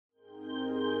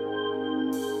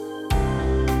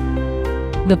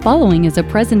The following is a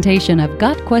presentation of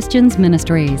Got Questions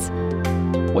Ministries.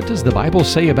 What does the Bible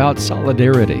say about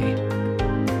solidarity?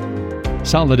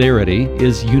 Solidarity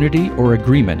is unity or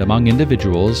agreement among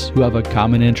individuals who have a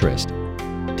common interest.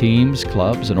 Teams,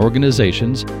 clubs, and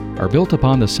organizations are built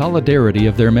upon the solidarity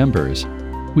of their members.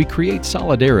 We create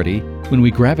solidarity when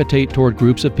we gravitate toward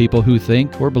groups of people who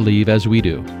think or believe as we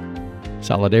do.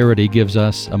 Solidarity gives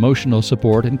us emotional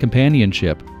support and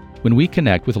companionship when we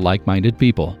connect with like-minded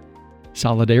people.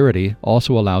 Solidarity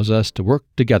also allows us to work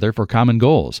together for common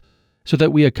goals, so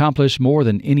that we accomplish more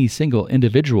than any single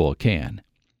individual can.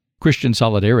 Christian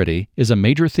solidarity is a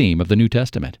major theme of the New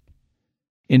Testament.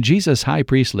 In Jesus' high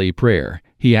priestly prayer,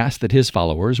 he asked that his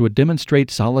followers would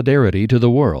demonstrate solidarity to the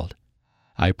world.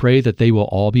 I pray that they will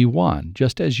all be one,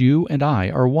 just as you and I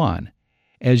are one,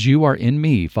 as you are in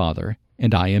me, Father,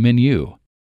 and I am in you.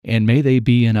 And may they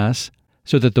be in us,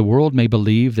 so that the world may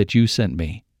believe that you sent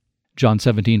me. John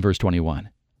 17, verse 21.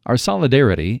 Our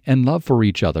solidarity and love for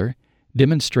each other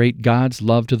demonstrate God's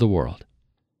love to the world.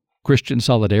 Christian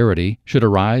solidarity should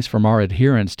arise from our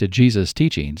adherence to Jesus'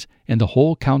 teachings and the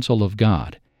whole counsel of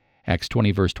God. Acts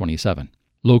 20, verse 27.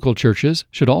 Local churches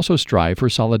should also strive for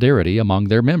solidarity among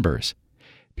their members.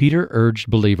 Peter urged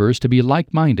believers to be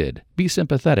like-minded, be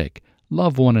sympathetic,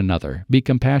 love one another, be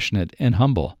compassionate and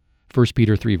humble. 1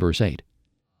 Peter 3, verse 8.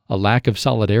 A lack of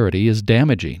solidarity is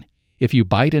damaging. If you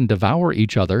bite and devour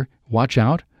each other, watch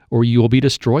out, or you will be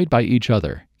destroyed by each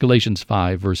other. Galatians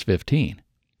 5, verse 15.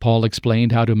 Paul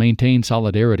explained how to maintain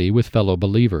solidarity with fellow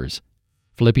believers.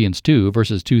 Philippians 2,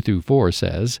 verses 2 through 4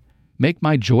 says, "Make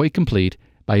my joy complete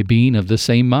by being of the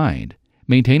same mind,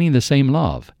 maintaining the same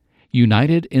love,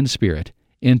 united in spirit,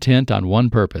 intent on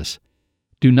one purpose.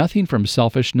 Do nothing from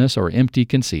selfishness or empty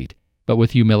conceit, but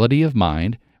with humility of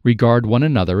mind, regard one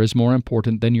another as more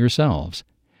important than yourselves.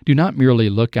 Do not merely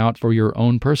look out for your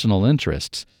own personal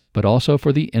interests, but also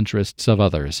for the interests of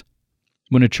others."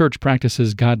 When a church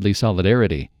practices godly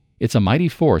solidarity, it's a mighty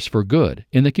force for good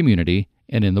in the community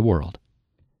and in the world.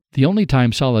 The only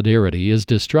time solidarity is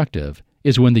destructive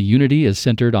is when the unity is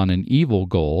centered on an evil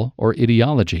goal or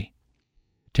ideology.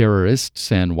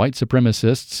 Terrorists and white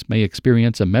supremacists may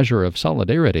experience a measure of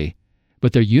solidarity,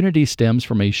 but their unity stems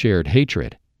from a shared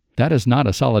hatred. That is not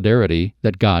a solidarity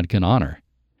that God can honor.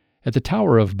 At the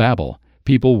Tower of Babel,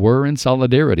 people were in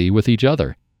solidarity with each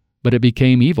other, but it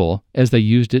became evil as they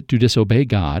used it to disobey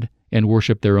God and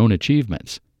worship their own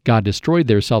achievements. God destroyed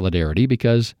their solidarity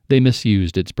because they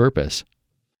misused its purpose.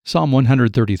 Psalm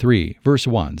 133, verse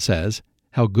 1 says,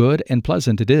 "How good and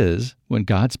pleasant it is when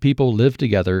God's people live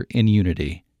together in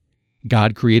unity."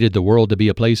 God created the world to be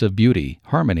a place of beauty,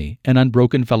 harmony, and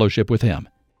unbroken fellowship with Him.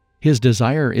 His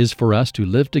desire is for us to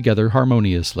live together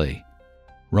harmoniously.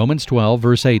 Romans 12,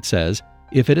 verse 8 says,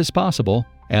 "If it is possible,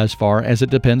 as far as it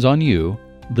depends on you,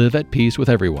 live at peace with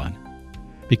everyone."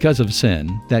 Because of sin,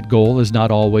 that goal is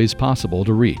not always possible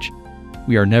to reach.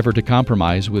 We are never to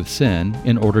compromise with sin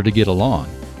in order to get along.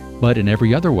 But in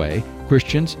every other way,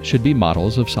 Christians should be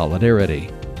models of solidarity.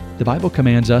 The Bible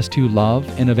commands us to love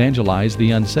and evangelize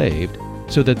the unsaved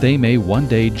so that they may one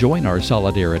day join our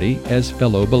solidarity as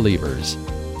fellow believers.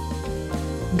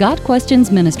 Got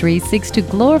Questions Ministries seeks to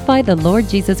glorify the Lord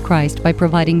Jesus Christ by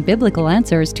providing biblical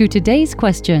answers to today's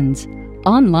questions.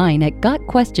 Online at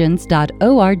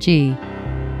gotquestions.org.